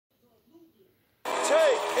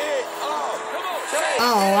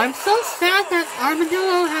I'm so sad that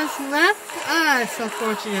Armadillo has left us,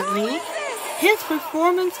 unfortunately. His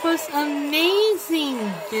performance was amazing,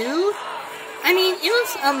 dude. I mean, it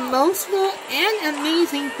was emotional and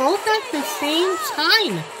amazing both at the same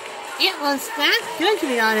time. It was that good, to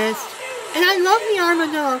be honest. And I love the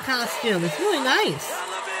Armadillo costume. It's really nice.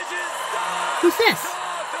 Who's this?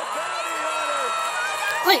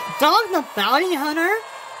 Wait, Dog the Bounty Hunter?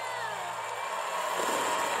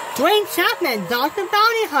 Dwayne Chapman, Dog the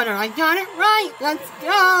Bounty Hunter. I got it right. Let's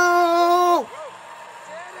go!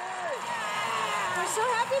 We're so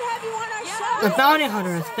happy to have you on our show. The Bounty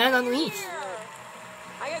Hunter has been unleashed.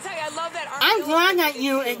 I gotta tell you, I love that I'm glad that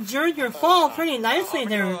you endured your fall pretty nicely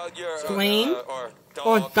there, Dwayne.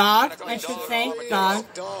 Or Dog, I should say. Dog.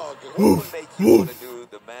 Woof, woof.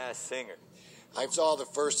 The Masked Singer. I saw the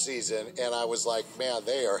first season, and I was like, man,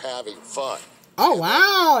 they are having fun. Oh,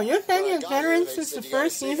 wow. You've been a veteran since the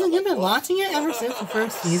first season? You've been watching it ever since the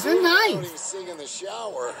first season? Nice. Sing in the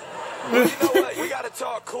shower. You know what? We gotta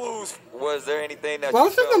talk clues. Was there anything that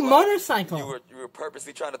Most of the motorcycle you were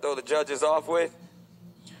purposely trying to throw the judges off with?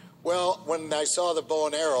 Well, when I saw the bow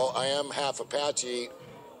and arrow, I am half Apache.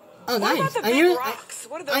 Oh, nice. What about the big rocks?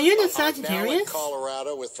 What are those? Are you the I'm now in Sagittarius?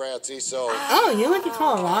 Colorado with Francie, so... Oh, you went to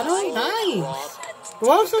Colorado? Nice.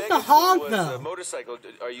 What was with the hog, though? Motorcycle.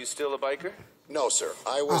 Are you still a biker? No, sir.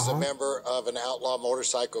 I was a member of an outlaw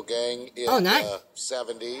motorcycle gang in the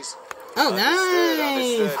 70s. Oh,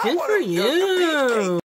 nice. Good for you.